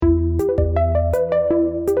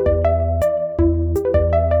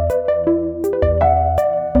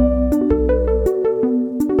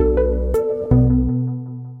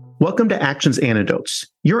Welcome to Action's Antidotes,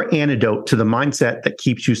 your antidote to the mindset that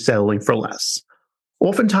keeps you settling for less.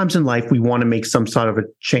 Oftentimes in life, we want to make some sort of a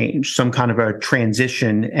change, some kind of a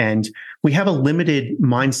transition, and we have a limited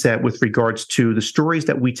mindset with regards to the stories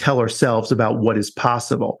that we tell ourselves about what is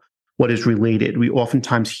possible, what is related. We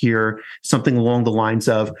oftentimes hear something along the lines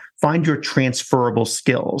of, find your transferable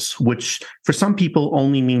skills, which for some people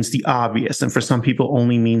only means the obvious. And for some people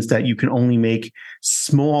only means that you can only make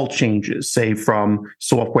small changes, say from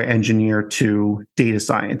software engineer to data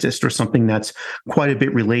scientist or something that's quite a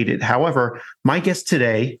bit related. However, my guest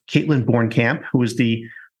today, Kaitlin Borncamp, who is the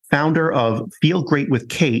founder of Feel Great with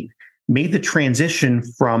Kait, made the transition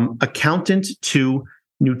from accountant to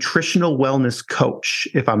nutritional wellness coach,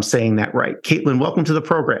 if I'm saying that right. Kaitlin, welcome to the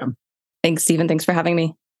program. Thanks, Stephen. Thanks for having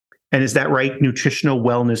me. And is that right? Nutritional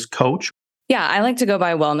wellness coach? Yeah, I like to go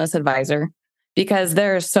by wellness advisor because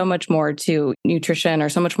there's so much more to nutrition or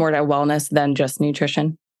so much more to wellness than just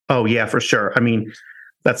nutrition. Oh, yeah, for sure. I mean,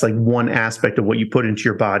 that's like one aspect of what you put into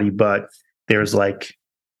your body, but there's like,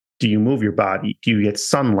 do you move your body? Do you get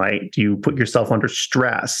sunlight? Do you put yourself under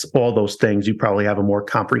stress? All those things. You probably have a more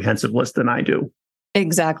comprehensive list than I do.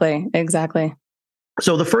 Exactly.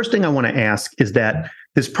 So the first thing I want to ask is that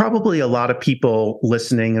there's probably a lot of people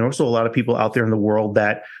listening and also a lot of people out there in the world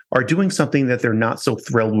that are doing something that they're not so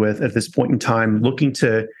thrilled with at this point in time, looking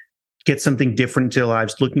to get something different into their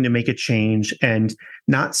lives, looking to make a change and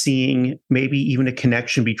not seeing maybe even a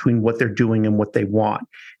connection between what they're doing and what they want.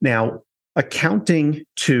 Now, accounting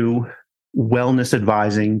to wellness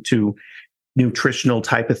advising to nutritional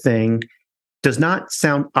type of thing does not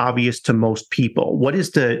sound obvious to most people. What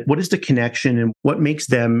is the connection and what makes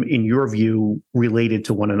them, in your view, related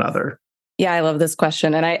to one another? Yeah, I love this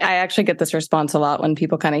question. And I actually get this response a lot when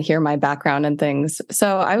people kind of hear my background and things.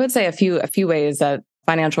 So I would say a few ways that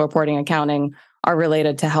financial reporting, accounting are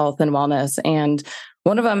related to health and wellness. And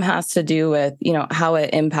one of them has to do with, how it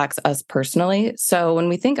impacts us personally. So when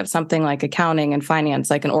we think of something like accounting and finance,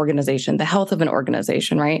 like an organization, the health of an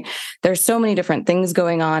organization, right? There's so many different things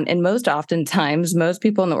going on. And most oftentimes, most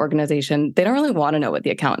people in the organization, they don't really want to know what the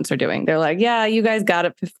accountants are doing. They're like, yeah, you guys got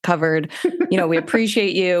it covered. We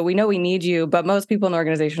appreciate you. We know we need you. But most people in the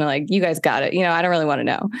organization are like, you guys got it. I don't really want to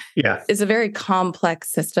know. Yeah. It's a very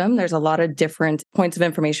complex system. There's a lot of different points of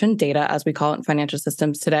information, data, as we call it in financial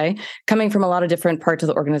systems today, coming from a lot of different parts of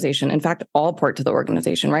the organization. In fact, all parts of the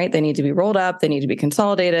organization, right? They need to be rolled up. They need to be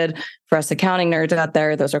consolidated. For us accounting nerds out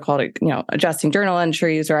there, those are called, adjusting journal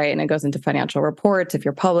entries, right? And it goes into financial reports. If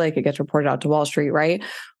you're public, it gets reported out to Wall Street, right?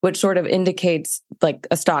 Which sort of indicates like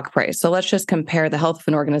a stock price. So let's just compare the health of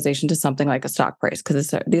an organization to something like a stock price,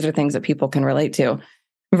 because these are things that people can relate to,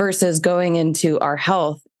 versus going into our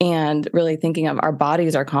health and really thinking of our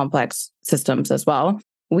bodies are complex systems as well.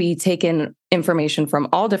 We take in information from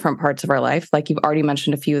all different parts of our life. Like you've already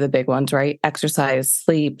mentioned a few of the big ones, right? Exercise,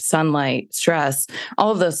 sleep, sunlight, stress,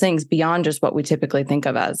 all of those things beyond just what we typically think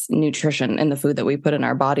of as nutrition in the food that we put in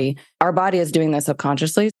our body. Our body is doing this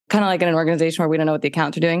subconsciously, kind of like in an organization where we don't know what the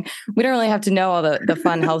accountants are doing. We don't really have to know all the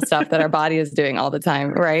fun health stuff that our body is doing all the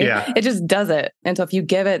time, right? Yeah. It just does it. And so if you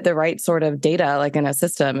give it the right sort of data, like in a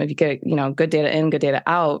system, if you get, good data in, good data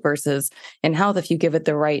out, versus in health, if you give it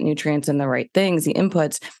the right nutrients and the right things, the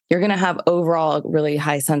inputs, you're going to have overall really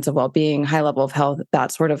high sense of well-being, high level of health,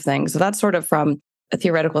 that sort of thing. So that's sort of from a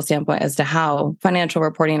theoretical standpoint as to how financial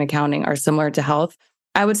reporting and accounting are similar to health.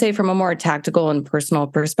 I would say from a more tactical and personal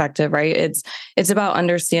perspective, right? It's about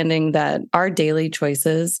understanding that our daily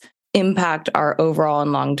choices impact our overall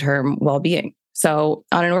and long-term well-being. So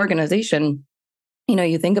on an organization,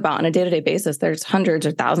 you think about on a day-to-day basis, there's hundreds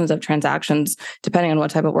or thousands of transactions, depending on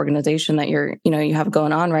what type of organization that you have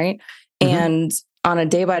going on, right? Mm-hmm. And on a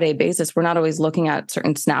day-by-day basis, we're not always looking at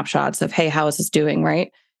certain snapshots of, hey, how is this doing,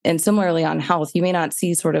 right? And similarly on health, you may not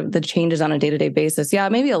see sort of the changes on a day-to-day basis. Yeah,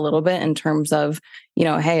 maybe a little bit in terms of,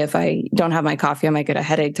 hey, if I don't have my coffee, I might get a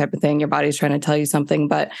headache type of thing. Your body's trying to tell you something.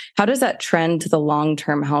 But how does that trend to the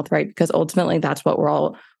long-term health, right? Because ultimately, that's what we're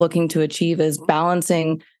all looking to achieve, is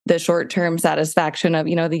balancing the short-term satisfaction of,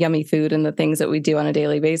 the yummy food and the things that we do on a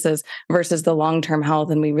daily basis versus the long-term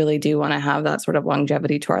health. And we really do want to have that sort of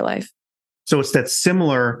longevity to our life. So it's that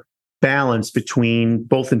similar balance between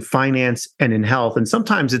both in finance and in health. And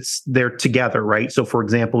sometimes they're together, right? So for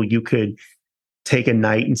example, you could take a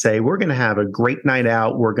night and say, we're going to have a great night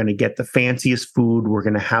out. We're going to get the fanciest food. We're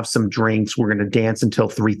going to have some drinks. We're going to dance until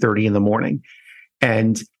 3:30 in the morning.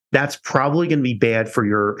 And that's probably going to be bad for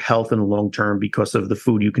your health in the long term because of the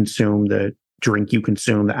food you consume, the drink you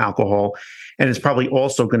consume, the alcohol. And it's probably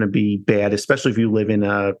also going to be bad, especially if you live in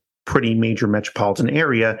a pretty major metropolitan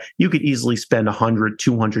area. You could easily spend $100,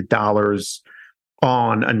 $200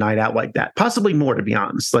 on a night out like that, possibly more, to be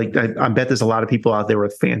honest. Like I bet there's a lot of people out there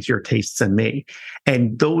with fancier tastes than me.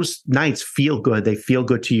 And those nights feel good. They feel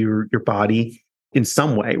good to your body in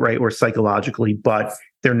some way, right? Or psychologically, but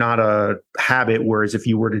they're not a habit. Whereas if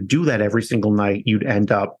you were to do that every single night, you'd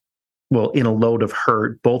end up, well, in a load of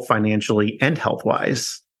hurt, both financially and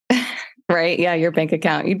health-wise. Right. Yeah. Your bank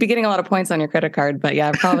account. You'd be getting a lot of points on your credit card, but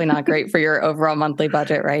yeah, probably not great for your overall monthly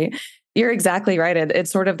budget, right? You're exactly right.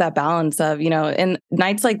 It's sort of that balance of, in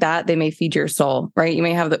nights like that, they may feed your soul, right? You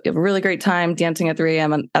may have a really great time dancing at 3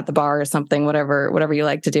 a.m. at the bar or something, whatever you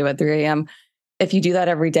like to do at 3 a.m. If you do that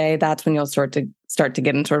every day, that's when you'll start to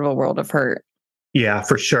get in sort of a world of hurt. Yeah,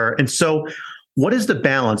 for sure. And so what is the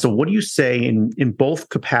balance? So what do you say in both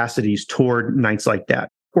capacities toward nights like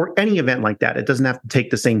that? Or any event like that? It doesn't have to take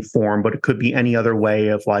the same form, but it could be any other way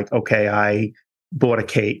of like, okay, I bought a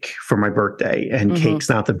cake for my birthday and cake's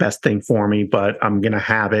not the best thing for me, but I'm going to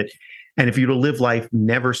have it. And if you were to live life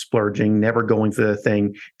never splurging, never going for the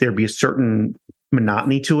thing, there'd be a certain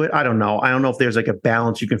monotony to it. I don't know. I don't know if there's like a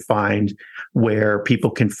balance you can find where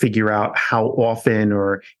people can figure out how often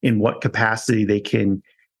or in what capacity they can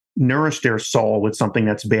nourish their soul with something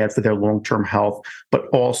that's bad for their long-term health, but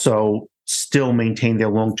also still maintain their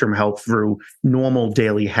long-term health through normal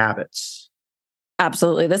daily habits.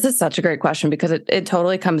 Absolutely. This is such a great question because it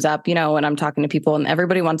totally comes up, when I'm talking to people and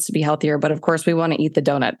everybody wants to be healthier, but of course we want to eat the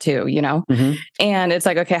donut too, And it's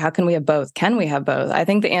like, okay, how can we have both? Can we have both? I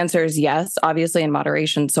think the answer is yes, obviously in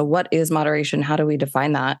moderation. So what is moderation? How do we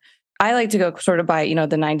define that? I like to go sort of by, the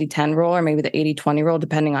 90-10 rule or maybe the 80-20 rule,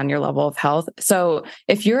 depending on your level of health. So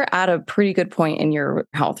if you're at a pretty good point in your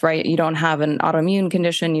health, right? You don't have an autoimmune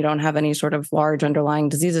condition, you don't have any sort of large underlying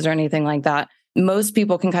diseases or anything like that. Most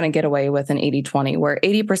people can kind of get away with an 80-20, where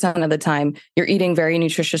 80% of the time you're eating very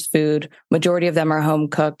nutritious food. Majority of them are home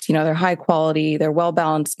cooked. They're high quality, they're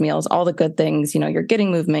well-balanced meals, all the good things. You're getting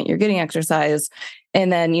movement, you're getting exercise. And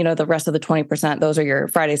then, the rest of the 20%, those are your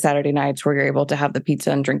Friday, Saturday nights where you're able to have the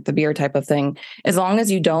pizza and drink the beer type of thing. As long as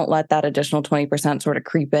you don't let that additional 20% sort of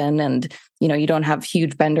creep in and, you don't have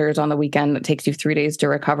huge benders on the weekend that takes you 3 days to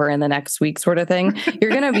recover in the next week sort of thing, you're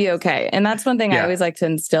going to be okay. And that's one thing I always like to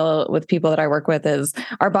instill with people that I work with is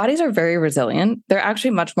our bodies are very resilient. They're actually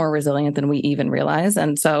much more resilient than we even realize.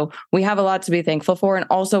 And so we have a lot to be thankful for. And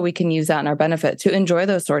also we can use that in our benefit to enjoy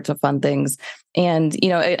those sorts of fun things. And,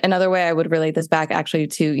 another way I would relate this back actually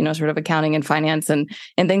to, sort of accounting and finance and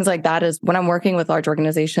things like that is when I'm working with large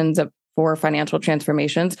organizations for financial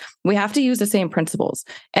transformations, we have to use the same principles.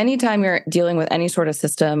 Anytime you're dealing with any sort of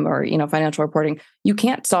system or, financial reporting, you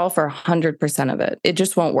can't solve for 100% of it. It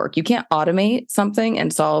just won't work. You can't automate something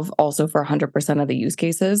and solve also for 100% of the use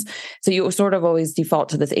cases. So you sort of always default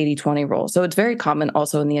to this 80-20 rule. So it's very common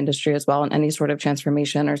also in the industry as well in any sort of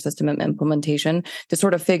transformation or system implementation to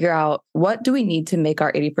sort of figure out what do we need to make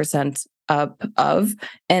our 80% up of,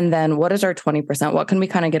 and then what is our 20%? What can we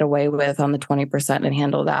kind of get away with on the 20% and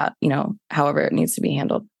handle that, however it needs to be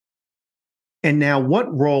handled. And now what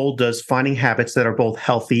role does finding habits that are both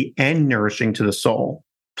healthy and nourishing to the soul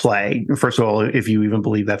play? First of all, if you even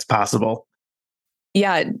believe that's possible.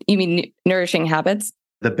 Yeah. You mean nourishing habits?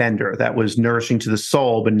 The bender that was nourishing to the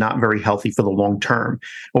soul, but not very healthy for the long term.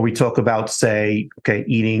 Or we talk about, say, okay,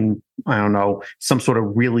 eating, I don't know, some sort of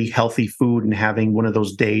really healthy food and having one of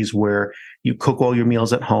those days where you cook all your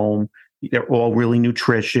meals at home. They're all really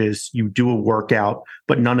nutritious. You do a workout,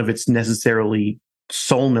 but none of it's necessarily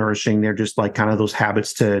soul nourishing. They're just like kind of those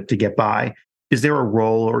habits to get by. Is there a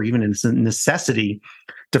role or even a necessity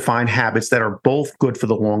to find habits that are both good for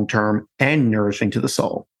the long term and nourishing to the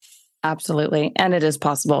soul? Absolutely. And it is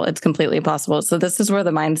possible. It's completely possible. So this is where the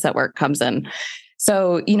mindset work comes in.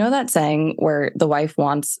 So, that saying where the wife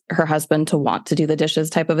wants her husband to want to do the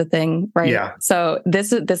dishes type of a thing, right? Yeah. So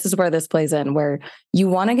this is where this plays in, where you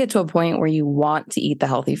want to get to a point where you want to eat the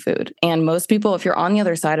healthy food. And most people, if you're on the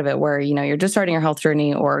other side of it, where, you're just starting your health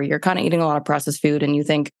journey or you're kind of eating a lot of processed food and you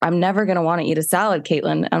think, I'm never going to want to eat a salad,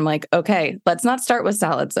 Kaitlin. I'm like, okay, let's not start with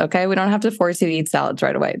salads. Okay. We don't have to force you to eat salads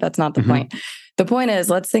right away. That's not the point. The point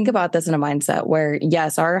is, let's think about this in a mindset where,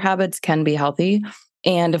 yes, our habits can be healthy.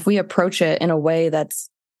 And if we approach it in a way that's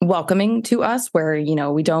welcoming to us, where, we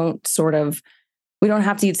don't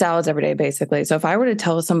have to eat salads every day, basically. So if I were to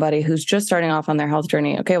tell somebody who's just starting off on their health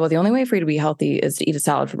journey, okay, well, the only way for you to be healthy is to eat a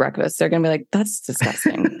salad for breakfast. They're going to be like, that's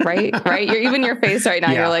disgusting, right? Right. You're even your face right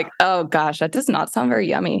now. Yeah. You're like, oh gosh, that does not sound very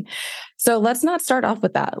yummy. So let's not start off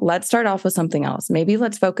with that. Let's start off with something else. Maybe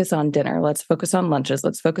let's focus on dinner. Let's focus on lunches.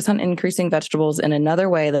 Let's focus on increasing vegetables in another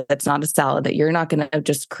way that's not a salad that you're not going to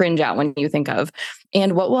just cringe at when you think of.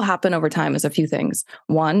 And what will happen over time is a few things.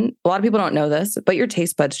 One, a lot of people don't know this, but your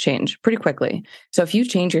taste buds change pretty quickly. So if you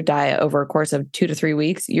change your diet over a course of 2 to 3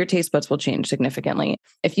 weeks, your taste buds will change significantly.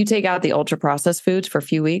 If you take out the ultra processed foods for a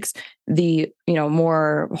few weeks, the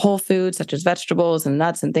more whole foods such as vegetables and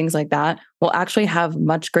nuts and things like that will actually have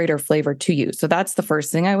much greater flavor to you. So that's the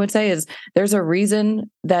first thing I would say is there's a reason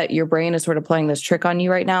that your brain is sort of playing this trick on you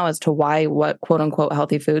right now as to why what quote unquote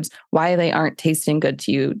healthy foods, why they aren't tasting good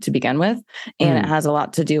to you to begin with. And it has a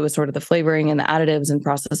lot to do with sort of the flavoring and the additives and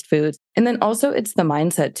processed foods. And then also it's the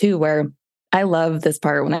mindset too, where I love this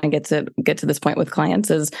part when I get to this point with clients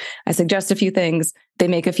is I suggest a few things, they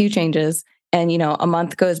make a few changes, and, a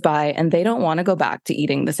month goes by and they don't want to go back to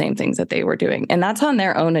eating the same things that they were doing. And that's on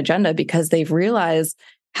their own agenda because they've realized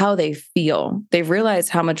how they feel. They've realized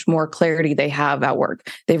how much more clarity they have at work.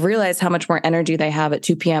 They've realized how much more energy they have at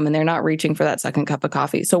 2 p.m. and they're not reaching for that second cup of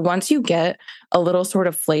coffee. So once you get a little sort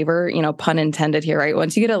of flavor, pun intended here, right?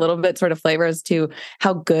 Once you get a little bit sort of flavor as to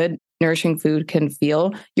how good nourishing food can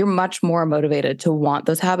feel, you're much more motivated to want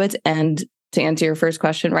those habits. And to answer your first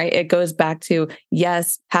question, right? It goes back to,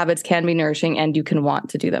 yes, habits can be nourishing and you can want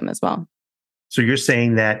to do them as well. So you're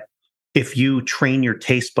saying that if you train your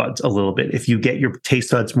taste buds a little bit, if you get your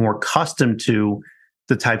taste buds more accustomed to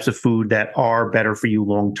the types of food that are better for you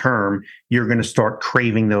long term, you're going to start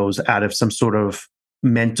craving those out of some sort of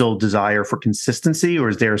mental desire for consistency, or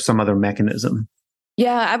is there some other mechanism?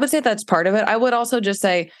 Yeah, I would say that's part of it. I would also just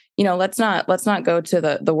say, let's not go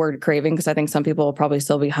to the word craving, because I think some people will probably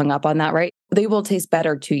still be hung up on that, right? They will taste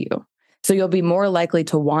better to you. So you'll be more likely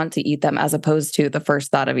to want to eat them as opposed to the first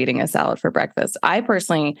thought of eating a salad for breakfast.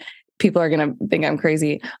 People are going to think I'm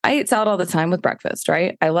crazy. I eat salad all the time with breakfast,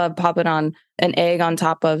 right? I love popping on an egg on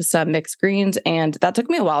top of some mixed greens. And that took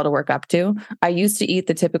me a while to work up to. I used to eat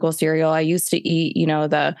the typical cereal. I used to eat,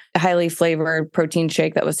 the highly flavored protein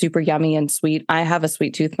shake that was super yummy and sweet. I have a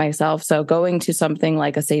sweet tooth myself. So going to something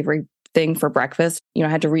like a savory thing for breakfast, I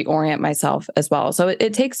had to reorient myself as well. So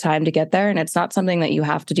it takes time to get there. And it's not something that you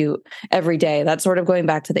have to do every day. That's sort of going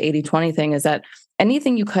back to the 80-20 thing, is that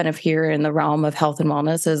anything you kind of hear in the realm of health and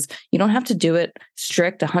wellness is you don't have to do it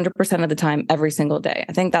strict 100% of the time every single day.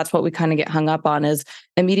 I think that's what we kind of get hung up on, is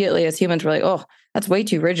immediately as humans, we're like, oh, that's way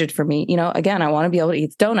too rigid for me. Again, I want to be able to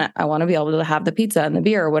eat the donut. I want to be able to have the pizza and the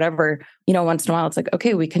beer or whatever, once in a while. It's like,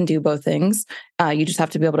 okay, we can do both things. You just have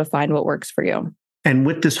to be able to find what works for you. And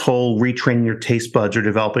with this whole retraining your taste buds or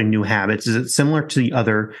developing new habits, is it similar to the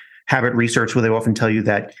other habit research where they often tell you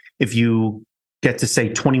that if you get to say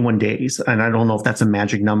 21 days, and I don't know if that's a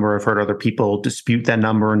magic number, I've heard other people dispute that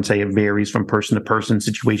number and say it varies from person to person,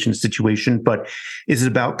 situation to situation, but is it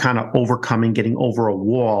about kind of overcoming, getting over a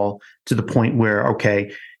wall to the point where,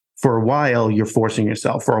 okay, for a while you're forcing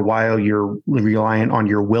yourself, for a while you're reliant on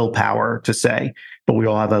your willpower to say, but we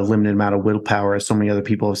all have a limited amount of willpower, as so many other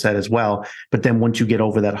people have said as well. But then once you get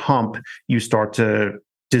over that hump, you start to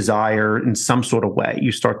desire in some sort of way.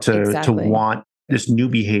 You start to want this new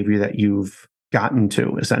behavior that you've gotten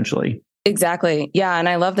to, essentially. Exactly. Yeah. And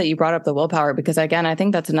I love that you brought up the willpower, because again, I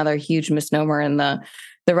think that's another huge misnomer in the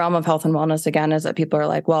realm of health and wellness, again, is that people are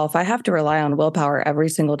like, well, if I have to rely on willpower every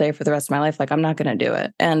single day for the rest of my life, like I'm not going to do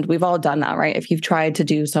it. And we've all done that, right? If you've tried to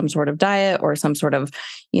do some sort of diet or some sort of,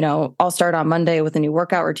 I'll start on Monday with a new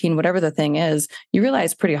workout routine, whatever the thing is, you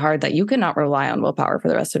realize pretty hard that you cannot rely on willpower for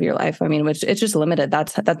the rest of your life. I mean, which it's just limited.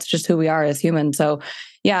 That's just who we are as humans. So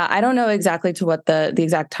yeah, I don't know exactly to what the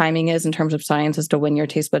exact timing is in terms of science as to when your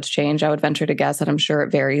taste buds change. I would venture to guess that I'm sure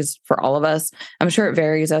it varies for all of us. I'm sure it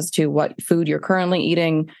varies as to what food you're currently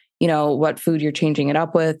eating, what food you're changing it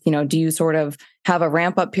up with. Do you sort of have a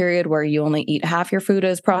ramp up period where you only eat half your food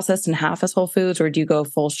as processed and half as whole foods, or do you go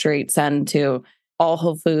full straight send to all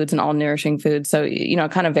whole foods and all nourishing foods? So,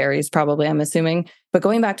 it kind of varies probably, I'm assuming. But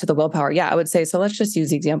going back to the willpower, yeah, I would say, so let's just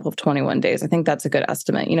use the example of 21 days. I think that's a good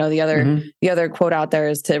estimate. The other quote out there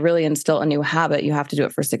is to really instill a new habit, you have to do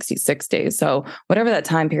it for 66 days. So whatever that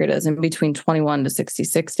time period is, in between 21 to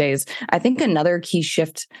 66 days, I think another key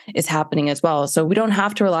shift is happening as well. So we don't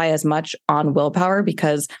have to rely as much on willpower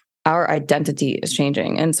because our identity is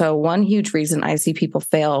changing. And so one huge reason I see people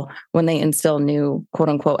fail when they instill new quote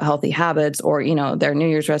unquote healthy habits or, their New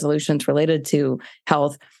Year's resolutions related to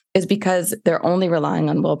health is because they're only relying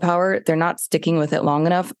on willpower. They're not sticking with it long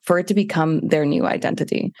enough for it to become their new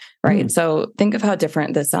identity, right? So think of how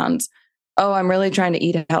different this sounds. Oh, I'm really trying to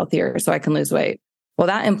eat healthier so I can lose weight. Well,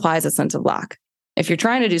 that implies a sense of lack. If you're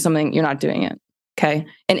trying to do something, you're not doing it. Okay.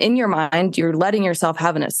 And in your mind, you're letting yourself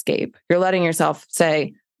have an escape. You're letting yourself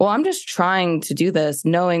say, well, I'm just trying to do this,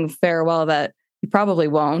 knowing fair well that you probably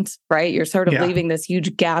won't, right? You're sort of leaving this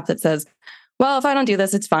huge gap that says, well, if I don't do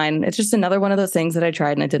this, it's fine. It's just another one of those things that I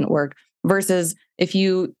tried and it didn't work. Versus if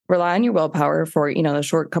you rely on your willpower for, a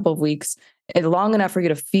short couple of weeks, it's long enough for you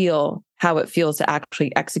to feel how it feels to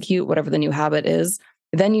actually execute whatever the new habit is,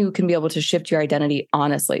 then you can be able to shift your identity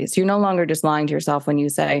honestly. So you're no longer just lying to yourself when you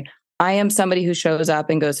say, I am somebody who shows up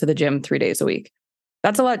and goes to the gym 3 days a week.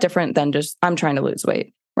 That's a lot different than just, I'm trying to lose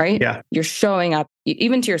weight, right? Yeah. You're showing up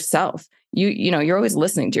even to yourself. You're always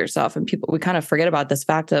listening to yourself, and we kind of forget about this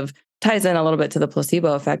fact of, ties in a little bit to the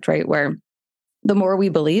placebo effect, right? Where the more we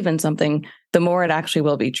believe in something, the more it actually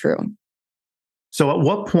will be true. So at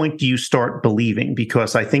what point do you start believing?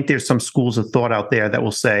 Because I think there's some schools of thought out there that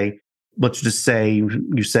will say, let's just say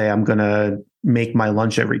you say, I'm going to make my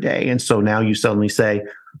lunch every day. And so now you suddenly say,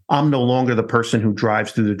 I'm no longer the person who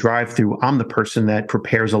drives through the drive-through. I'm the person that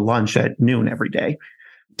prepares a lunch at noon every day.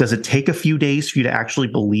 Does it take a few days for you to actually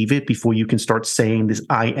believe it before you can start saying this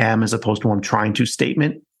I am as opposed to I'm trying to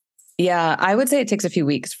statement? Yeah, I would say it takes a few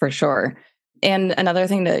weeks for sure. And another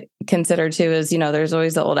thing to consider too is, there's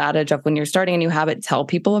always the old adage of when you're starting a new habit, tell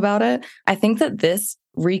people about it. I think that this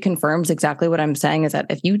reconfirms exactly what I'm saying, is that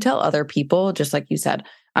if you tell other people, just like you said,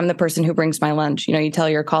 I'm the person who brings my lunch, you tell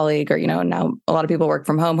your colleague, or, now a lot of people work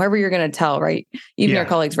from home, whoever you're going to tell, right? Even your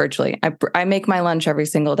colleagues virtually. I make my lunch every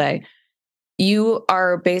single day. You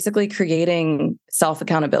are basically creating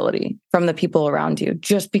self-accountability from the people around you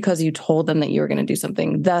just because you told them that you were going to do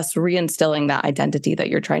something, thus reinstilling that identity that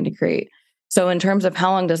you're trying to create. So in terms of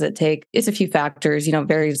how long does it take, it's a few factors,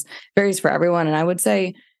 varies for everyone. And I would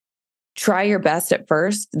say, try your best at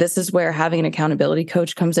first. This is where having an accountability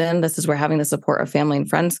coach comes in. This is where having the support of family and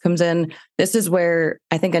friends comes in. This is where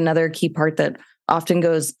I think another key part that often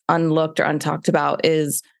goes unlooked or untalked about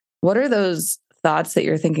is, what are those thoughts that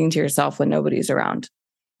you're thinking to yourself when nobody's around?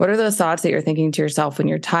 What are those thoughts that you're thinking to yourself when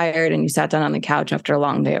you're tired and you sat down on the couch after a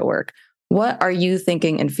long day at work? What are you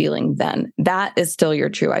thinking and feeling then? That is still your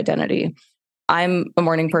true identity. I'm a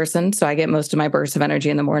morning person, so I get most of my bursts of energy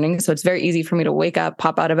in the morning. So it's very easy for me to wake up,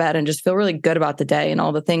 pop out of bed, and just feel really good about the day and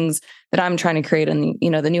all the things that I'm trying to create and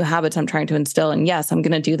the new habits I'm trying to instill. And yes, I'm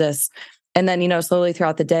going to do this. And then, slowly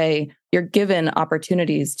throughout the day, you're given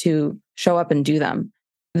opportunities to show up and do them.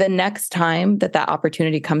 The next time that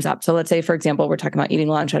opportunity comes up. So let's say, for example, we're talking about eating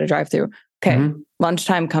lunch at a drive-thru. Okay,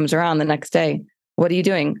 lunchtime comes around the next day. What are you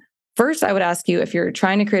doing? First, I would ask you, if you're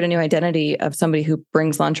trying to create a new identity of somebody who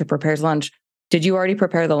brings lunch or prepares lunch, did you already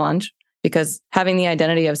prepare the lunch? Because having the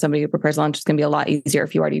identity of somebody who prepares lunch is going to be a lot easier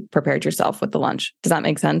if you already prepared yourself with the lunch. Does that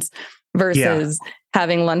make sense? Versus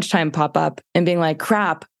having lunchtime pop up and being like,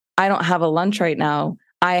 crap, I don't have a lunch right now.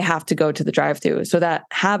 I have to go to the drive-thru. So that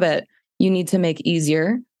habit you need to make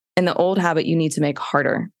easier, and the old habit you need to make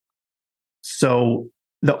harder. So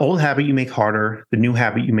the old habit you make harder, the new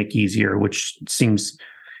habit you make easier, which seems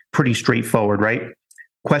pretty straightforward, right?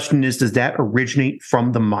 Question is, does that originate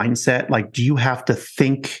from the mindset? Like, do you have to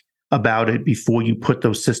think about it before you put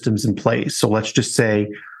those systems in place? So let's just say,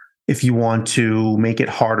 if you want to make it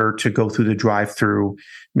harder to go through the drive-through,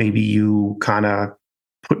 maybe you kind of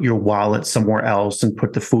put your wallet somewhere else and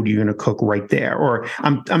put the food you're going to cook right there. Or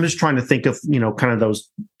I'm just trying to think of, kind of those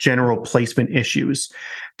general placement issues.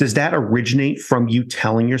 Does that originate from you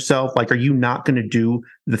telling yourself, like, are you not going to do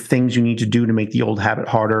the things you need to do to make the old habit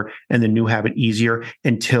harder and the new habit easier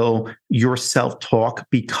until your self-talk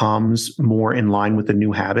becomes more in line with the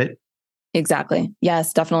new habit? Exactly.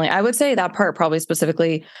 Yes, definitely. I would say that part probably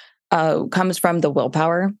specifically comes from the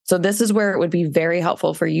willpower. So this is where it would be very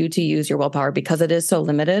helpful for you to use your willpower, because it is so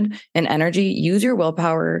limited in energy. Use your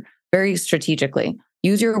willpower very strategically.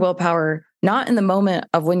 Use your willpower not in the moment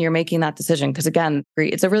of when you're making that decision, because again,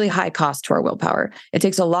 it's a really high cost to our willpower. It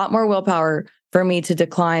takes a lot more willpower for me to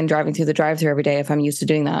decline driving through the drive-thru every day if I'm used to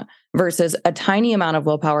doing that, versus a tiny amount of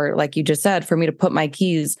willpower, like you just said, for me to put my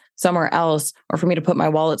keys somewhere else, or for me to put my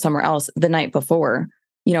wallet somewhere else the night before,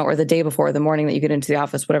 or the day before, the morning that you get into the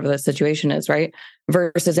office, whatever the situation is, right?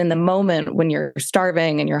 Versus in the moment when you're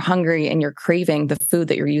starving and you're hungry and you're craving the food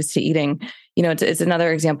that you're used to eating. It's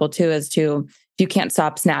another example too, as to if you can't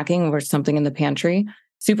stop snacking or something in the pantry,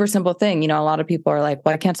 super simple thing. A lot of people are like,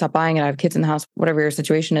 well, I can't stop buying it. I have kids in the house, whatever your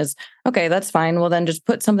situation is. Okay, that's fine. Well, then just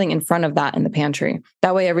put something in front of that in the pantry.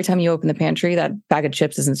 That way, every time you open the pantry, that bag of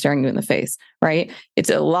chips isn't staring you in the face, right? It's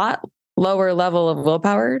a lot lower level of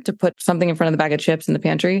willpower to put something in front of the bag of chips in the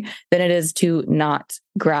pantry than it is to not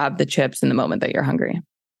grab the chips in the moment that you're hungry.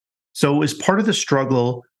 So is part of the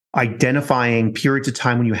struggle identifying periods of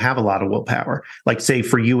time when you have a lot of willpower? Like, say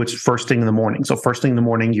for you, it's first thing in the morning. So first thing in the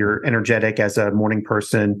morning, you're energetic as a morning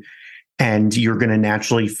person, and you're going to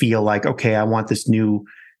naturally feel like, okay, I want this new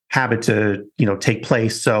habit to, take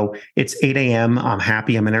place. So it's 8 a.m. I'm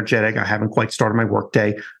happy. I'm energetic. I haven't quite started my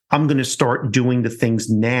workday. I'm going to start doing the things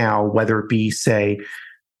now, whether it be, say,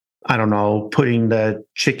 I don't know, putting the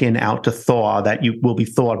chicken out to thaw that you will be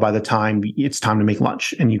thawed by the time it's time to make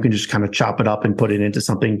lunch. And you can just kind of chop it up and put it into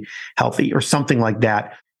something healthy or something like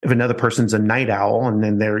that. If another person's a night owl and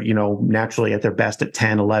then they're, naturally at their best at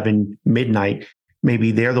 10, 11, midnight,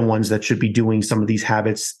 maybe they're the ones that should be doing some of these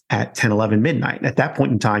habits at 10, 11, midnight. At that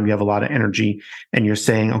point in time, you have a lot of energy and you're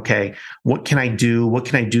saying, okay, what can I do? What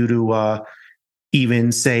can I do to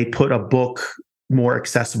even say put a book more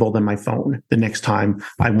accessible than my phone the next time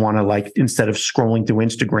I want to, instead of scrolling through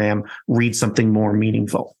Instagram, read something more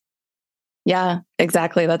meaningful. Yeah,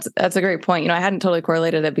 exactly. That's a great point. I hadn't totally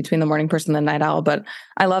correlated it between the morning person and the night owl, but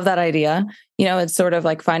I love that idea. It's sort of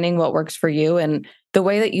like finding what works for you. And the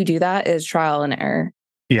way that you do that is trial and error.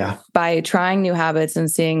 Yeah. By trying new habits and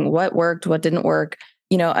seeing what worked, what didn't work.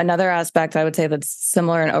 Another aspect I would say that's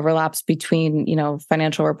similar and overlaps between,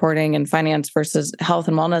 financial reporting and finance versus health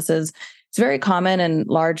and wellness is it's very common in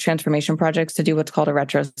large transformation projects to do what's called a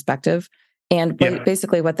retrospective. And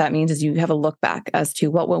basically what that means is you have a look back as to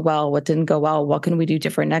what went well, what didn't go well, what can we do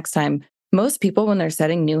different next time. Most people, when they're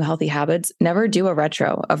setting new healthy habits, never do a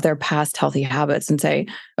retro of their past healthy habits and say,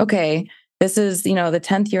 okay, this is, the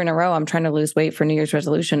 10th year in a row, I'm trying to lose weight for New Year's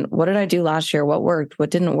resolution. What did I do last year? What worked? What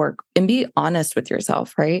didn't work? And be honest with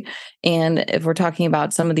yourself, right? And if we're talking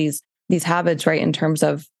about some of these habits, right, in terms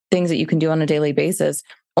of things that you can do on a daily basis,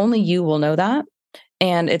 only you will know that.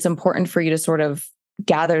 And it's important for you to sort of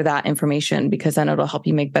gather that information because then it'll help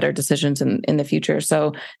you make better decisions in the future.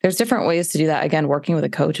 So there's different ways to do that. Again, working with a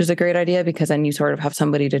coach is a great idea because then you sort of have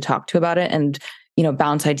somebody to talk to about it and,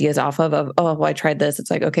 bounce ideas off of, oh, well, I tried this.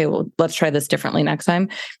 It's like, okay, well, let's try this differently next time.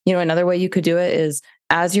 Another way you could do it is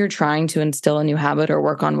as you're trying to instill a new habit or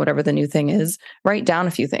work on whatever the new thing is, write down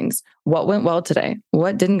a few things. What went well today?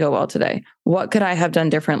 What didn't go well today? What could I have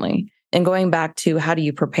done differently? And going back to how do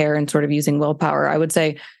you prepare and sort of using willpower, I would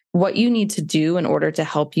say what you need to do in order to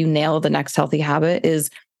help you nail the next healthy habit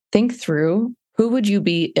is think through who would you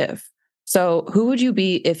be if. So who would you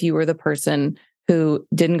be if you were the person who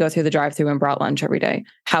didn't go through the drive-through and brought lunch every day?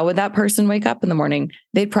 How would that person wake up in the morning?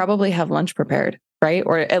 They'd probably have lunch prepared, right?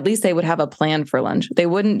 Or at least they would have a plan for lunch. They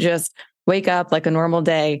wouldn't just wake up like a normal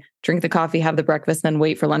day, drink the coffee, have the breakfast, and then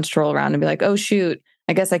wait for lunch to roll around and be like, oh, shoot,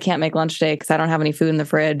 I guess I can't make lunch today because I don't have any food in the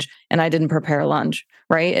fridge and I didn't prepare lunch,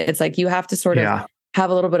 right? It's like you have to sort of have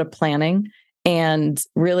a little bit of planning and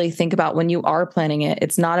really think about when you are planning it.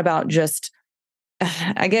 It's not about just,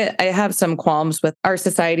 I have some qualms with our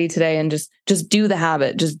society today and just do the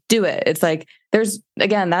habit, just do it. It's like,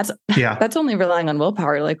 that's only relying on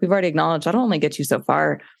willpower. Like we've already acknowledged, that'll only get you so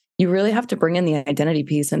far. You really have to bring in the identity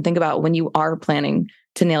piece and think about when you are planning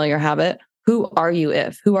to nail your habit, who are you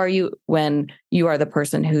who are you when you are the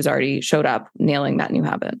person who's already showed up nailing that new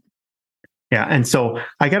habit? Yeah. And so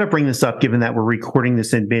I got to bring this up, given that we're recording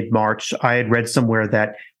this in mid-March. I had read somewhere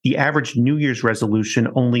that the average New Year's resolution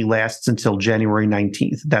only lasts until January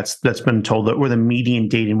 19th. That's been told, or the median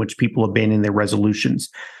date in which people abandon their resolutions.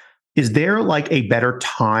 Is there like a better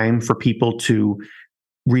time for people to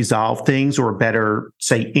resolve things or a better,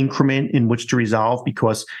 say, increment in which to resolve?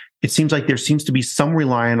 Because it seems like there seems to be some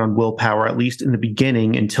reliance on willpower, at least in the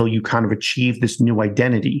beginning, until you kind of achieve this new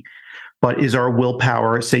identity. But is our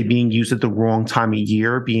willpower, say, being used at the wrong time of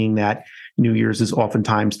year, being that New Year's is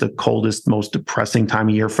oftentimes the coldest, most depressing time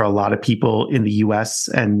of year for a lot of people in the US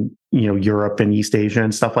and, Europe and East Asia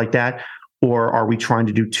and stuff like that? Or are we trying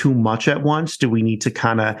to do too much at once? Do we need to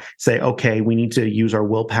kind of say, okay, we need to use our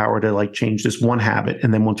willpower to like change this one habit.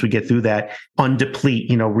 And then once we get through that,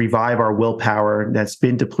 undeplete, revive our willpower that's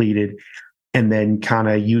been depleted, and then kind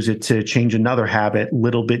of use it to change another habit,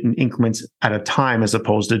 little bit in increments at a time, as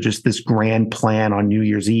opposed to just this grand plan on New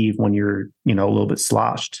Year's Eve when you're, a little bit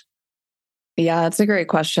sloshed? Yeah, that's a great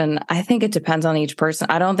question. I think it depends on each person.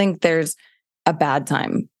 I don't think there's a bad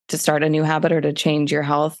time to start a new habit or to change your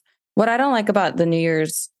health. What I don't like about the New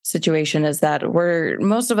Year's situation is that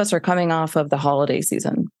most of us are coming off of the holiday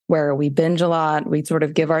season where we binge a lot. We sort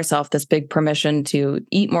of give ourselves this big permission to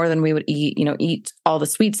eat more than we would eat, eat all the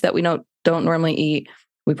sweets that we don't normally eat.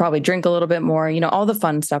 We probably drink a little bit more, all the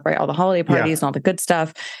fun stuff, right? All the holiday parties and all the good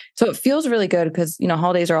stuff. So it feels really good because,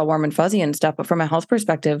 holidays are all warm and fuzzy and stuff. But from a health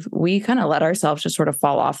perspective, we kind of let ourselves just sort of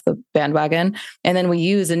fall off the bandwagon. And then we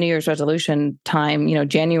use a New Year's resolution time,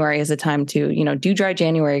 January is a time to, do dry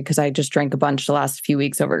January because I just drank a bunch the last few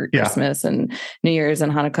weeks over Christmas and New Year's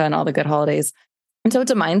and Hanukkah and all the good holidays. And so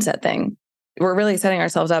it's a mindset thing. We're really setting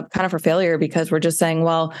ourselves up kind of for failure because we're just saying,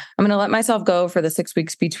 well, I'm going to let myself go for the 6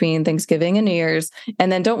 weeks between Thanksgiving and New Year's.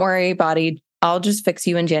 And then don't worry, body, I'll just fix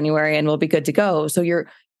you in January and we'll be good to go. So you're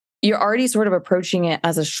already sort of approaching it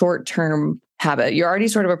as a short-term habit. You're already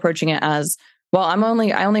sort of approaching it as, well, I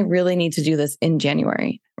only really need to do this in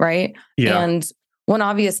January, right? Yeah. And one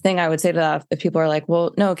obvious thing I would say to that, if people are like,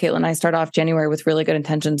 well, no, Kaitlin, I start off January with really good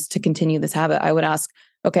intentions to continue this habit, I would ask,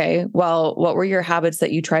 okay, well, what were your habits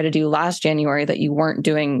that you tried to do last January that you weren't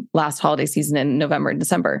doing last holiday season in November and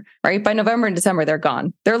December, right? By November and December, they're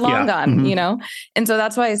gone. They're long gone, Mm-hmm. you know? And so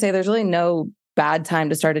that's why I say there's really no bad time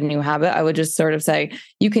to start a new habit. I would just sort of say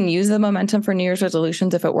you can use the momentum for New Year's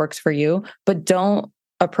resolutions if it works for you, but don't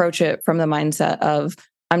approach it from the mindset of,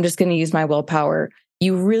 I'm just going to use my willpower.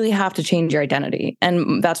 You really have to change your identity.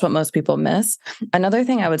 And that's what most people miss. Another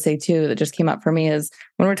thing I would say too, that just came up for me is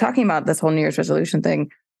when we're talking about this whole New Year's resolution thing,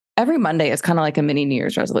 every Monday is kind of like a mini New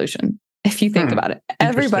Year's resolution. If you think about it,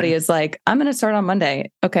 everybody is like, I'm going to start on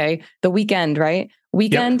Monday. Okay. The weekend, right?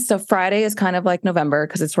 Weekend. Yep. So Friday is kind of like November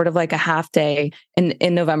because it's sort of like a half day in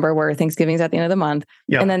November where Thanksgiving is at the end of the month.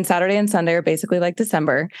 Yep. And then Saturday and Sunday are basically like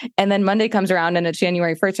December. And then Monday comes around and it's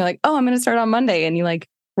January 1st. And you're like, oh, I'm going to start on Monday. And you like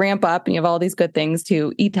ramp up and you have all these good things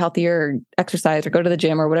to eat healthier or exercise or go to the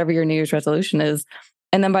gym or whatever your New Year's resolution is.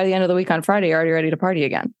 And then by the end of the week on Friday, you're already ready to party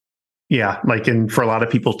again. Yeah. Like, and for a lot of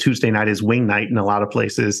people, Tuesday night is wing night in a lot of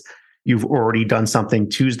places. You've already done something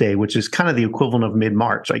Tuesday, which is kind of the equivalent of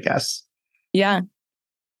mid-March, I guess. Yeah.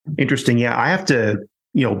 Interesting. Yeah. I have to,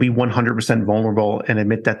 be 100% vulnerable and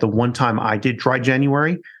admit that the one time I did try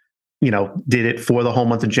January, did it for the whole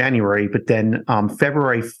month of January. But then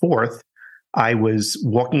February 4th, I was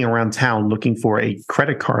walking around town looking for a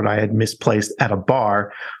credit card I had misplaced at a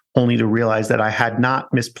bar, only to realize that I had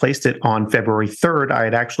not misplaced it on February 3rd. I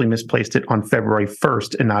had actually misplaced it on February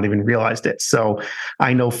 1st and not even realized it. So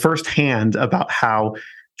I know firsthand about how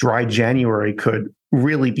dry January could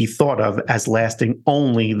really be thought of as lasting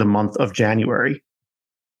only the month of January.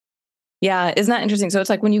 Yeah, isn't that interesting? So it's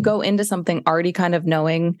like when you go into something already kind of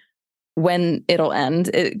knowing when it'll end,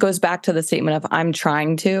 it goes back to the statement of I'm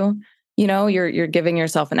trying to. You're giving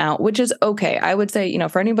yourself an out, which is okay. I would say,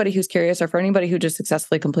 for anybody who's curious or for anybody who just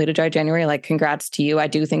successfully completed dry January, like congrats to you. I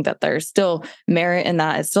do think that there's still merit in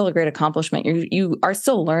that. It's still a great accomplishment. You are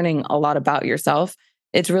still learning a lot about yourself.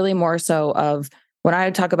 It's really more so of when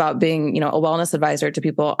I talk about being, a wellness advisor to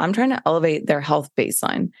people, I'm trying to elevate their health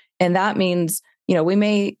baseline. And that means, we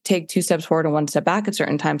may take 2 steps forward and 1 step back at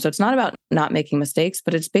certain times. So it's not about not making mistakes,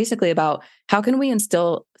 but it's basically about how can we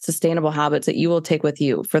instill sustainable habits that you will take with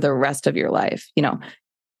you for the rest of your life,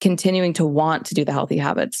 continuing to want to do the healthy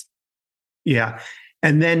habits. Yeah.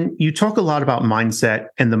 And then you talk a lot about mindset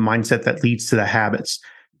and the mindset that leads to the habits.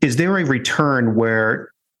 Is there a return where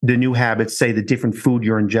the new habits, say the different food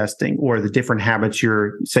you're ingesting or the different habits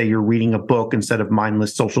you're reading a book instead of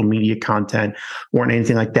mindless social media content or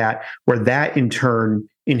anything like that, where that in turn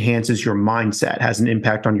enhances your mindset, has an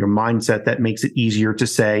impact on your mindset that makes it easier to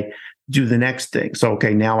say, do the next thing. So,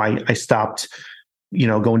 okay, now I stopped,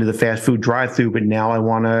 going to the fast food drive-through, but now I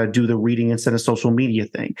want to do the reading instead of social media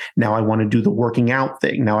thing. Now I want to do the working out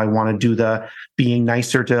thing. Now I want to do the being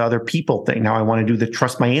nicer to other people thing. Now I want to do the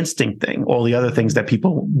trust my instinct thing, all the other things that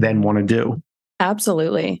people then want to do.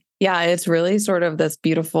 Absolutely. Yeah, it's really sort of this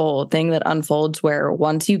beautiful thing that unfolds where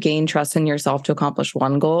once you gain trust in yourself to accomplish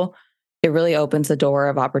one goal, it really opens the door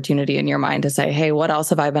of opportunity in your mind to say, hey, what else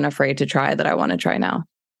have I been afraid to try that I want to try now?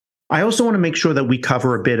 I also want to make sure that we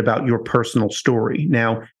cover a bit about your personal story.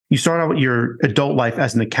 Now, you started out with your adult life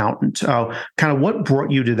as an accountant. Kind of what brought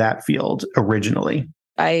you to that field originally?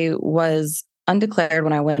 I was undeclared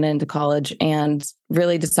when I went into college and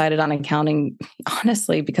really decided on accounting,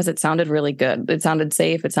 honestly, because it sounded really good. It sounded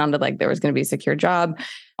safe. It sounded like there was going to be a secure job.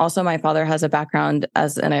 Also, my father has a background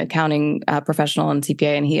as an accounting professional and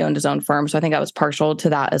CPA, and he owned his own firm. So I think I was partial to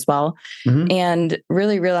that as well. Mm-hmm. And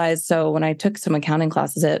really realized, so when I took some accounting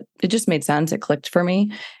classes, it just made sense. It clicked for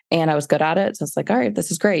me and I was good at it. So it's like, all right, this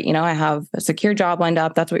is great. I have a secure job lined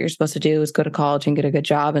up. That's what you're supposed to do, is go to college and get a good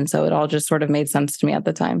job. And so it all just sort of made sense to me at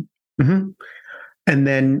the time. Mm-hmm. And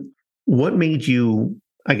then what made you,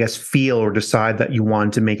 I guess, feel or decide that you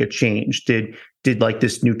wanted to make a change? Did like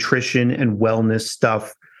this nutrition and wellness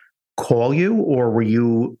stuff call you, or were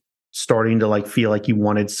you starting to like feel like you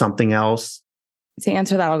wanted something else? To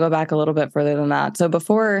answer that, I'll go back a little bit further than that. So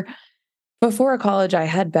before college, I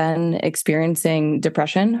had been experiencing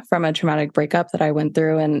depression from a traumatic breakup that I went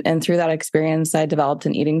through. And through that experience, I developed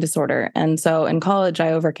an eating disorder. And so in college,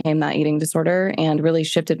 I overcame that eating disorder and really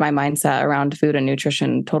shifted my mindset around food and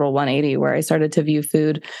nutrition, total 180, where I started to view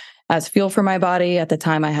food as fuel for my body. At the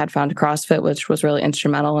time, I had found CrossFit, which was really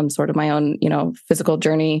instrumental in sort of my own, physical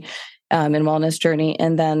journey. and wellness journey.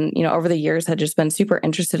 And then, over the years had just been super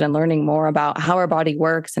interested in learning more about how our body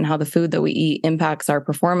works and how the food that we eat impacts our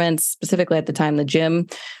performance, specifically at the time, the gym.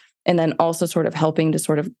 And then also sort of helping to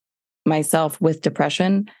sort of myself with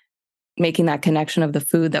depression, making that connection of the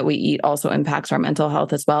food that we eat also impacts our mental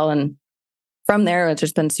health as well. And from there, I've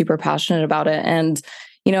just been super passionate about it. And,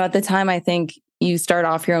 at the time, I think you start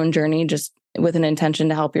off your own journey just with an intention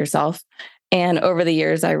to help yourself. And over the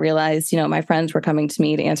years, I realized, my friends were coming to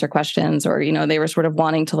me to answer questions, or, they were sort of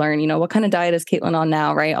wanting to learn, what kind of diet is Kaitlin on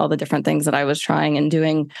now, right? All the different things that I was trying and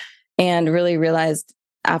doing, and really realized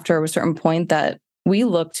after a certain point that we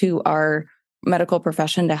look to our medical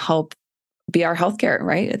profession to help be our healthcare,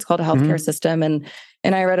 right? It's called a healthcare system.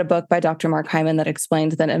 And I read a book by Dr. Mark Hyman that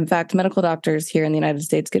explained that, in fact, medical doctors here in the United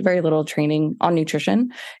States get very little training on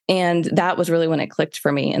nutrition. And that was really when it clicked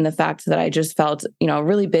for me. And the fact that I just felt, a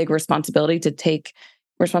really big responsibility to take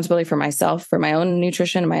responsibility for myself, for my own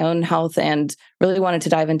nutrition, my own health, and really wanted to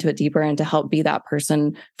dive into it deeper and to help be that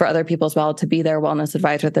person for other people as well, to be their wellness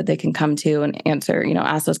advisor that they can come to and answer,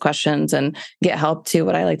 ask those questions and get help to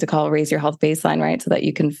what I like to call raise your health baseline, right? So that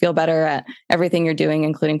you can feel better at everything you're doing,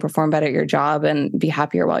 including perform better at your job and be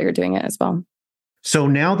happier while you're doing it as well. So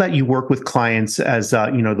now that you work with clients as, the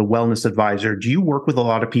wellness advisor, do you work with a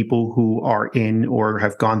lot of people who are in or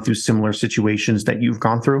have gone through similar situations that you've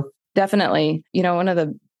gone through? Definitely. One of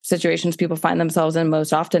the situations people find themselves in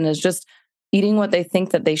most often is just eating what they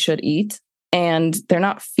think that they should eat, and they're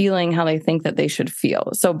not feeling how they think that they should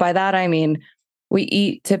feel. So by that, I mean, we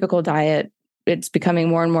eat typical diet. It's becoming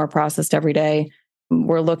more and more processed every day.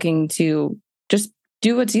 We're looking to just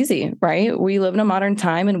do what's easy, right? We live in a modern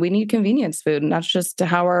time and we need convenience food, and that's just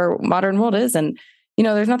how our modern world is. And,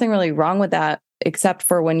 there's nothing really wrong with that, except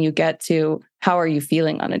for when you get to how are you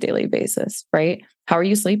feeling on a daily basis, right? How are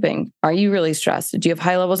you sleeping? Are you really stressed? Do you have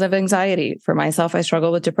high levels of anxiety? For myself, I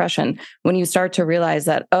struggle with depression. When you start to realize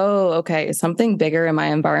that, oh, okay, something bigger in my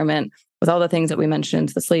environment with all the things that we mentioned,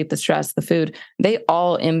 the sleep, the stress, the food, they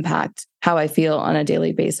all impact how I feel on a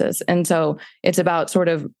daily basis. And so it's about sort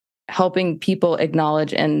of helping people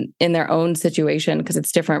acknowledge and in their own situation, because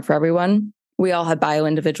it's different for everyone. We all have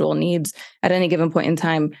bio-individual needs at any given point in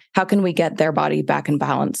time. How can we get their body back in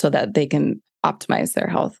balance so that they can optimize their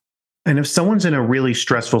health? And if someone's in a really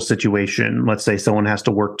stressful situation, let's say someone has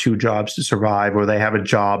to work 2 jobs to survive, or they have a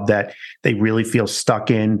job that they really feel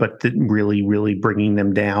stuck in, but really, really bringing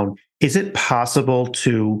them down, is it possible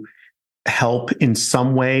to help in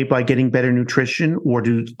some way by getting better nutrition? Or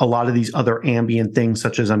do a lot of these other ambient things,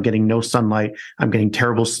 such as I'm getting no sunlight, I'm getting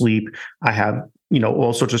terrible sleep, I have,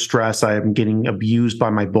 all sorts of stress, I am getting abused by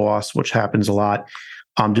my boss, which happens a lot.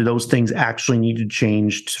 Do those things actually need to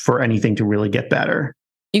change for anything to really get better?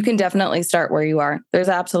 You can definitely start where you are. There's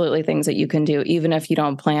absolutely things that you can do, even if you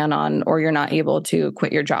don't plan on, or you're not able to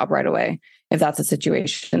quit your job right away, if that's a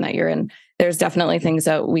situation that you're in. There's definitely things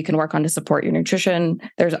that we can work on to support your nutrition.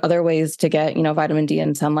 There's other ways to get, vitamin D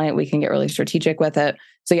and sunlight. We can get really strategic with it.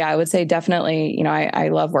 So yeah, I would say definitely, I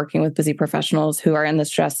love working with busy professionals who are in the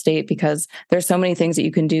stress state, because there's so many things that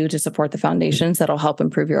you can do to support the foundations that'll help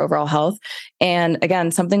improve your overall health. And again,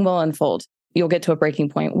 something will unfold. You'll get to a breaking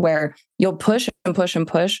point where you'll push and push and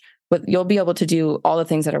push, but you'll be able to do all the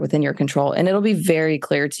things that are within your control. And it'll be very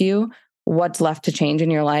clear to you what's left to change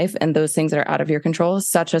in your life, and those things that are out of your control,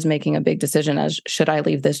 such as making a big decision as, should I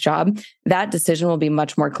leave this job? That decision will be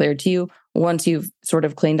much more clear to you once you've sort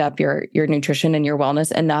of cleaned up your nutrition and your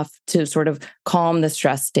wellness enough to sort of calm the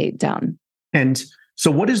stress state down. And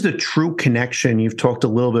so what is the true connection? You've talked a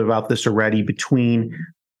little bit about this already, between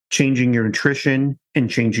changing your nutrition and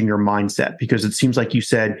changing your mindset, because it seems like you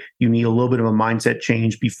said you need a little bit of a mindset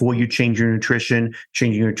change before you change your nutrition.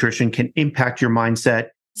 Changing your nutrition can impact your mindset.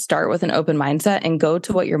 Start with an open mindset and go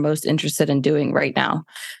to what you're most interested in doing right now.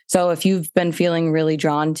 So if you've been feeling really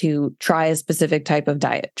drawn to try a specific type of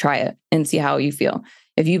diet, try it and see how you feel.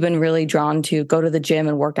 If you've been really drawn to go to the gym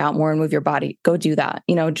and work out more and move your body, go do that.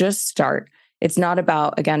 Just start. It's not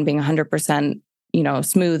about, again, being 100%,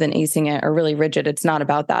 smooth and acing it or really rigid. It's not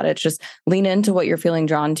about that. It's just lean into what you're feeling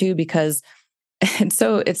drawn to, because it's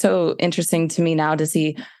so interesting to me now to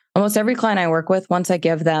see almost every client I work with, once I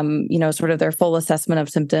give them, sort of their full assessment of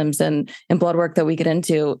symptoms and blood work that we get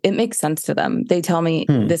into, it makes sense to them. They tell me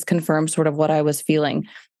this confirms sort of what I was feeling.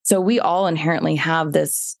 So we all inherently have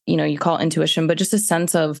this, you call it intuition, but just a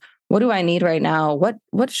sense of, what do I need right now?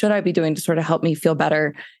 What should I be doing to sort of help me feel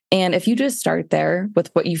better? And if you just start there with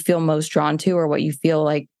what you feel most drawn to, or what you feel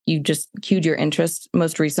like you just cued your interest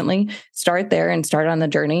most recently, start there and start on the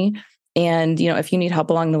journey. And, if you need help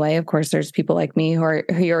along the way, of course, there's people like me who are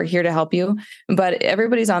here to help you, but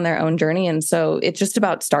everybody's on their own journey. And so it's just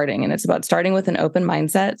about starting, and it's about starting with an open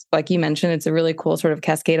mindset. Like you mentioned, it's a really cool sort of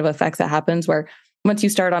cascade of effects that happens where once you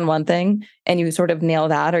start on one thing and you sort of nail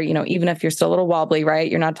that, or, even if you're still a little wobbly,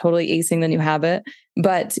 right, you're not totally acing the new habit,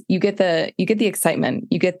 but you get the excitement,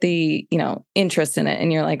 you get the, interest in it.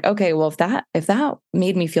 And you're like, okay, well, if that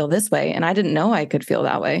made me feel this way, and I didn't know I could feel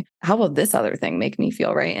that way, how will this other thing make me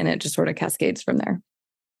feel? Right. And it just sort of cascades from there.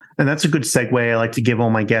 And that's a good segue. I like to give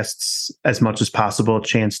all my guests, as much as possible, a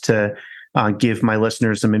chance to give my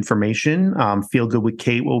listeners some information. Feel Good with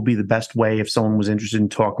Kait will be the best way if someone was interested in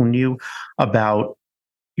talking to you about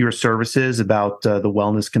your services, about the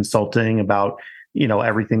wellness consulting, about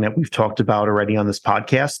everything that we've talked about already on this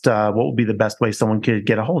podcast. What would be the best way someone could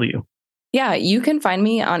get a hold of you? Yeah, you can find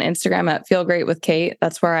me on Instagram at Feel Great with Kait.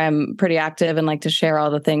 That's where I'm pretty active and like to share all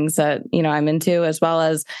the things that, I'm into, as well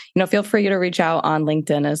as, feel free to reach out on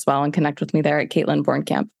LinkedIn as well and connect with me there at Kaitlin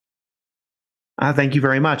Borncamp. Thank you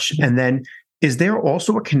very much. And then is there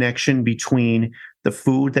also a connection between the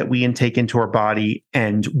food that we intake into our body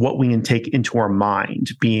and what we intake into our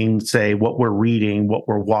mind, being, say, what we're reading, what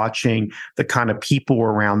we're watching, the kind of people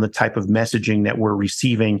around, the type of messaging that we're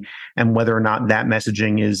receiving, and whether or not that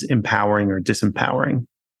messaging is empowering or disempowering?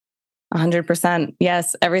 100%.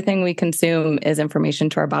 Yes. Everything we consume is information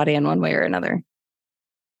to our body in one way or another.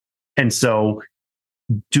 And so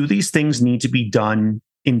do these things need to be done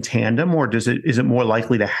in tandem, or is it more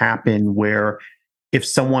likely to happen where if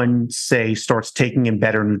someone, say, starts taking in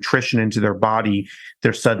better nutrition into their body,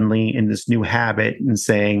 they're suddenly in this new habit and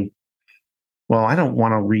saying, well, I don't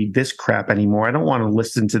want to read this crap anymore. I don't want to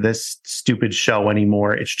listen to this stupid show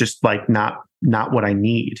anymore. It's just like not what I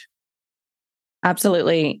need.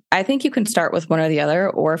 Absolutely. I think you can start with one or the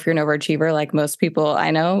other, or if you're an overachiever, like most people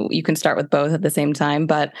I know, you can start with both at the same time.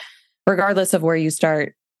 But regardless of where you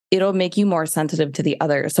start, it'll make you more sensitive to the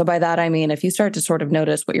other. So by that, I mean, if you start to sort of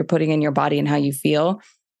notice what you're putting in your body and how you feel,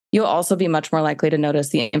 you'll also be much more likely to notice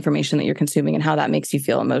the information that you're consuming and how that makes you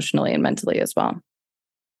feel emotionally and mentally as well.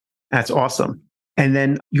 That's awesome. And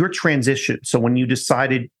then your transition. So when you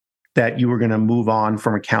decided that you were going to move on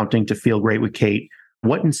from accounting to Feel Great with Kait,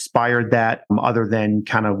 what inspired that other than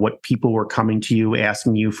kind of what people were coming to you,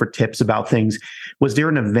 asking you for tips about things? Was there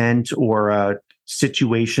an event or a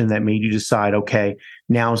situation that made you decide, okay,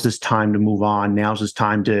 now's this time to move on. Now's this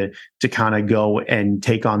time to kind of go and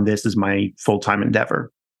take on this as my full-time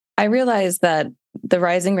endeavor? I realized that the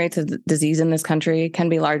rising rates of disease in this country can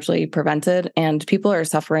be largely prevented, and people are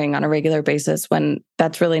suffering on a regular basis when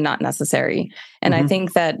that's really not necessary. And I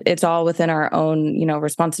think that it's all within our own,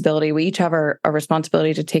 responsibility. We each have a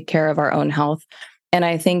responsibility to take care of our own health. And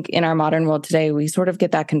I think in our modern world today, we sort of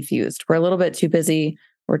get that confused. We're a little bit too busy.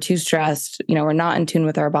 We're too stressed, we're not in tune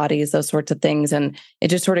with our bodies, those sorts of things. And it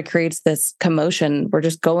just sort of creates this commotion. We're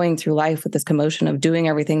just going through life with this commotion of doing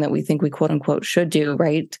everything that we think we quote unquote should do,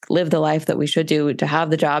 right? Live the life that we should do, to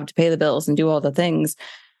have the job, to pay the bills and do all the things.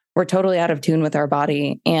 We're totally out of tune with our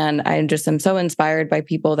body. And I just am so inspired by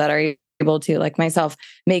people that are able to, like myself,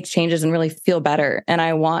 make changes and really feel better. And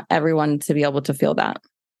I want everyone to be able to feel that.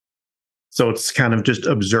 So it's kind of just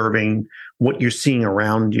observing what you're seeing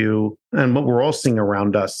around you and what we're all seeing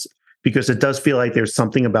around us, because it does feel like there's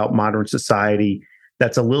something about modern society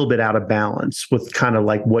that's a little bit out of balance with kind of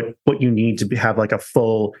like what you need to have like a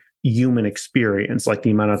full human experience, like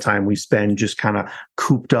the amount of time we spend just kind of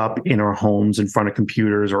cooped up in our homes in front of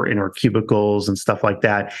computers or in our cubicles and stuff like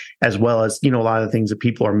that, as well as, a lot of the things that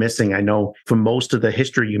people are missing. I know for most of the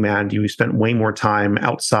history of humanity, we spent way more time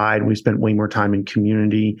outside. We spent way more time in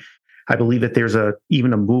community. I believe that there's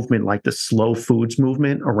even a movement like the slow foods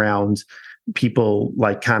movement around people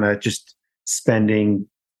like kind of just spending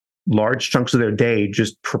large chunks of their day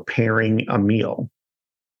just preparing a meal.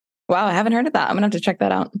 Wow, I haven't heard of that. I'm going to have to check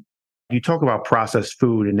that out. You talk about processed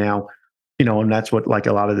food and now, and that's what like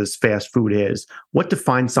a lot of this fast food is. What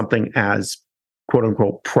defines something as quote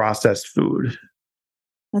unquote processed food?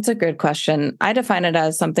 That's a good question. I define it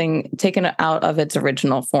as something taken out of its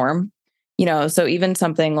original form. So even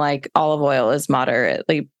something like olive oil is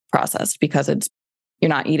moderately processed because you're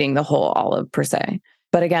not eating the whole olive per se.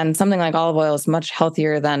 But again, something like olive oil is much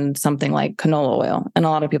healthier than something like canola oil. And a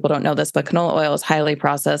lot of people don't know this, but canola oil is highly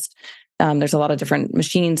processed. There's a lot of different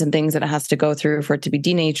machines and things that it has to go through for it to be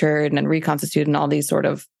denatured and reconstituted and all these sort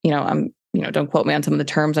of, don't quote me on some of the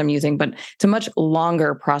terms I'm using, but it's a much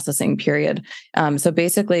longer processing period. So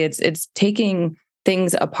basically it's taking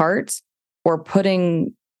things apart or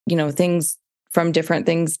putting things from different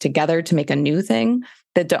things together to make a new thing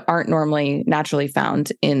that aren't normally naturally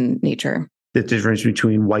found in nature. the difference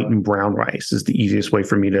between white and brown rice is the easiest way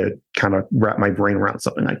for me to kind of wrap my brain around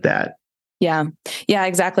something like that. Yeah. Yeah,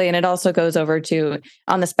 exactly. And it also goes over to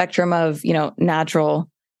on the spectrum of, natural,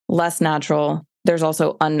 less natural. There's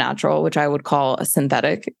also unnatural, which I would call a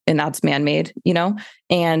synthetic, and that's man-made,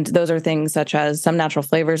 and those are things such as some natural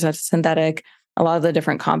flavors are synthetic. A lot of the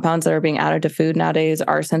different compounds that are being added to food nowadays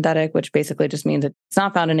are synthetic, which basically just means it's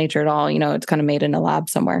not found in nature at all. It's kind of made in a lab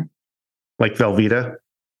somewhere. Like Velveeta?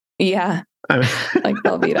 Yeah. I mean, like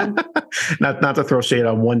Velveeta. Not to throw shade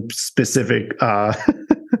on one specific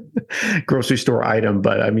grocery store item,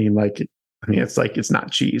 but it's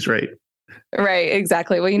not cheese, right? Right,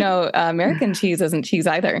 exactly. Well, American cheese isn't cheese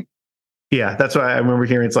either. Yeah, that's why I remember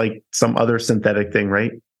hearing it's like some other synthetic thing,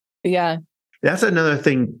 right? Yeah. That's another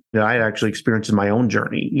thing that I actually experienced in my own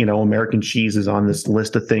journey. American cheese is on this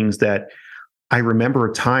list of things that I remember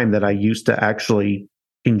a time that I used to actually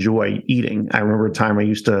enjoy eating. I remember a time I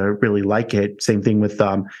used to really like it. Same thing with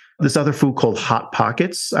this other food called Hot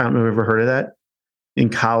Pockets. I don't know if you've ever heard of that. In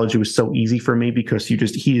college, it was so easy for me because you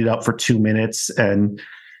just heat it up for 2 minutes and,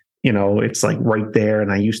 it's like right there.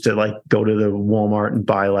 And I used to like go to the Walmart and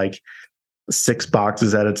buy like 6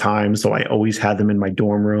 boxes at a time. So I always had them in my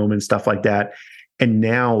dorm room and stuff like that. And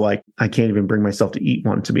now like I can't even bring myself to eat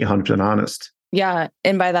one, to be 100% honest. Yeah.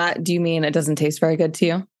 And by that, do you mean it doesn't taste very good to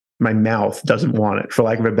you? My mouth doesn't want it, for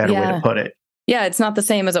lack of a better way to put it. Yeah. It's not the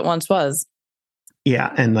same as it once was.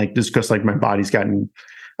 Yeah. And like just because like my body's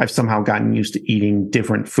I've somehow gotten used to eating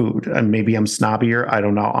different food. And maybe I'm snobbier. I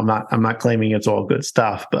don't know. I'm not claiming it's all good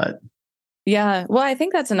stuff, but. Yeah. Well, I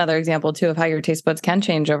think that's another example too of how your taste buds can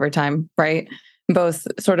change over time, right? Both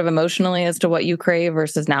sort of emotionally as to what you crave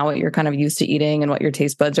versus now what you're kind of used to eating and what your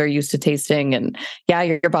taste buds are used to tasting. And yeah,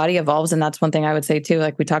 your body evolves. And that's one thing I would say too,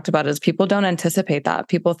 like we talked about, is people don't anticipate that.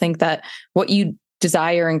 People think that what you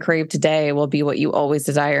desire and crave today will be what you always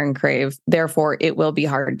desire and crave. Therefore, it will be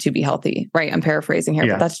hard to be healthy, right? I'm paraphrasing here,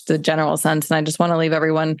 but that's the general sense. And I just want to leave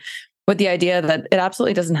everyone with the idea that it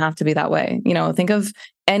absolutely doesn't have to be that way. Think of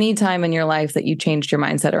any time in your life that you changed your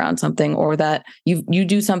mindset around something, or that you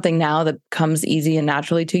do something now that comes easy and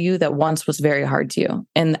naturally to you that once was very hard to you.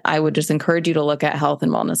 And I would just encourage you to look at health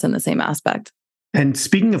and wellness in the same aspect. And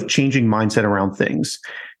speaking of changing mindset around things,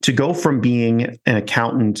 to go from being an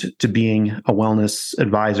accountant to being a wellness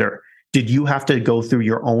advisor, did you have to go through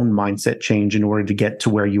your own mindset change in order to get to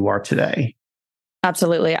where you are today?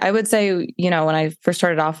 Absolutely. I would say, when I first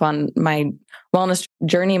started off on my wellness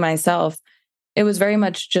journey myself, it was very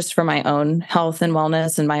much just for my own health and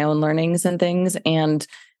wellness and my own learnings and things. And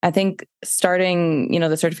I think starting,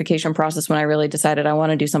 the certification process, when I really decided I want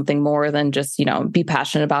to do something more than just, be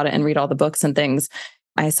passionate about it and read all the books and things,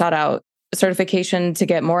 I sought out certification to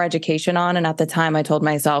get more education on. And at the time I told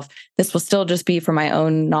myself, this will still just be for my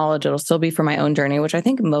own knowledge. It'll still be for my own journey, which I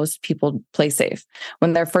think most people play safe.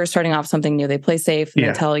 When they're first starting off something new, they play safe.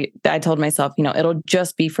 And I told myself, it'll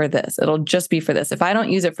just be for this. It'll just be for this. If I don't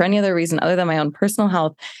use it for any other reason other than my own personal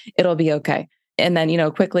health, it'll be okay. And then,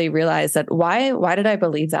 quickly realized that why did I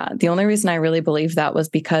believe that? The only reason I really believed that was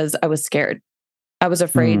because I was scared. I was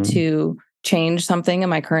afraid to change something in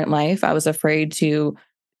my current life. I was afraid to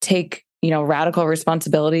take radical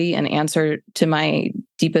responsibility and answer to my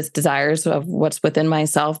deepest desires of what's within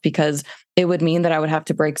myself, because it would mean that I would have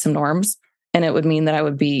to break some norms. And it would mean that I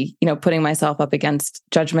would be, putting myself up against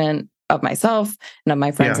judgment of myself and of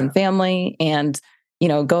my friends and family, and,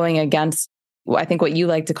 going against, I think, what you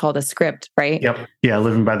like to call the script, right? Yep. Yeah.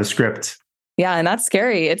 Living by the script. Yeah. And that's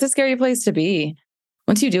scary. It's a scary place to be.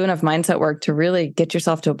 Once you do enough mindset work to really get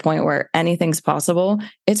yourself to a point where anything's possible,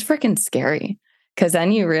 it's freaking scary. Because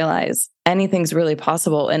then you realize anything's really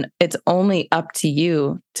possible, and it's only up to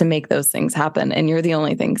you to make those things happen. And you're the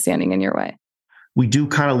only thing standing in your way. We do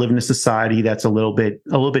kind of live in a society that's a little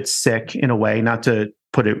bit sick in a way, not to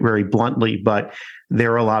put it very bluntly, but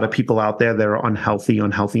there are a lot of people out there that are unhealthy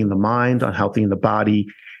in the mind, unhealthy in the body.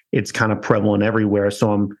 It's kind of prevalent everywhere.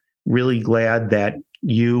 So I'm really glad that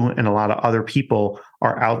you and a lot of other people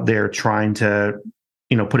are out there trying to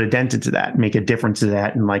put a dent into that, make a difference to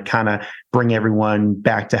that, and like kind of bring everyone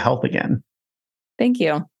back to health again. Thank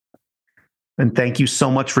you. And thank you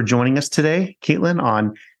so much for joining us today, Kaitlin,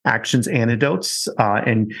 on Actions Antidotes,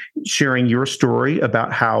 and sharing your story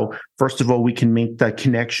about how, first of all, we can make the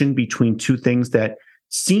connection between two things that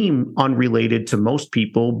seem unrelated to most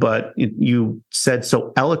people, but you said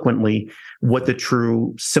so eloquently what the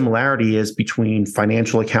true similarity is between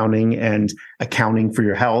financial accounting and accounting for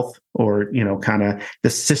your health, or, kind of the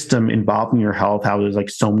system involved in your health, how there's like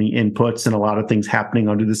so many inputs and a lot of things happening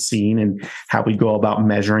under the scene, and how we go about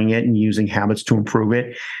measuring it and using habits to improve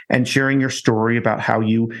it, and sharing your story about how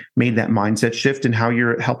you made that mindset shift and how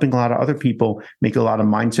you're helping a lot of other people make a lot of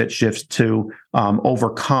mindset shifts to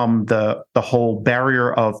overcome the whole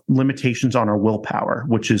barrier of limitations on our willpower,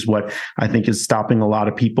 which is what I think is stopping a lot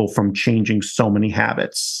of people from changing so many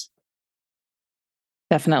habits.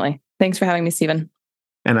 Definitely. Thanks for having me, Stephen.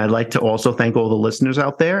 And I'd like to also thank all the listeners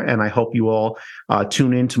out there. And I hope you all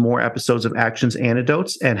tune in to more episodes of Actions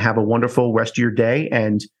Antidotes, and have a wonderful rest of your day,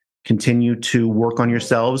 and continue to work on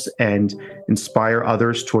yourselves and inspire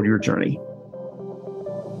others toward your journey.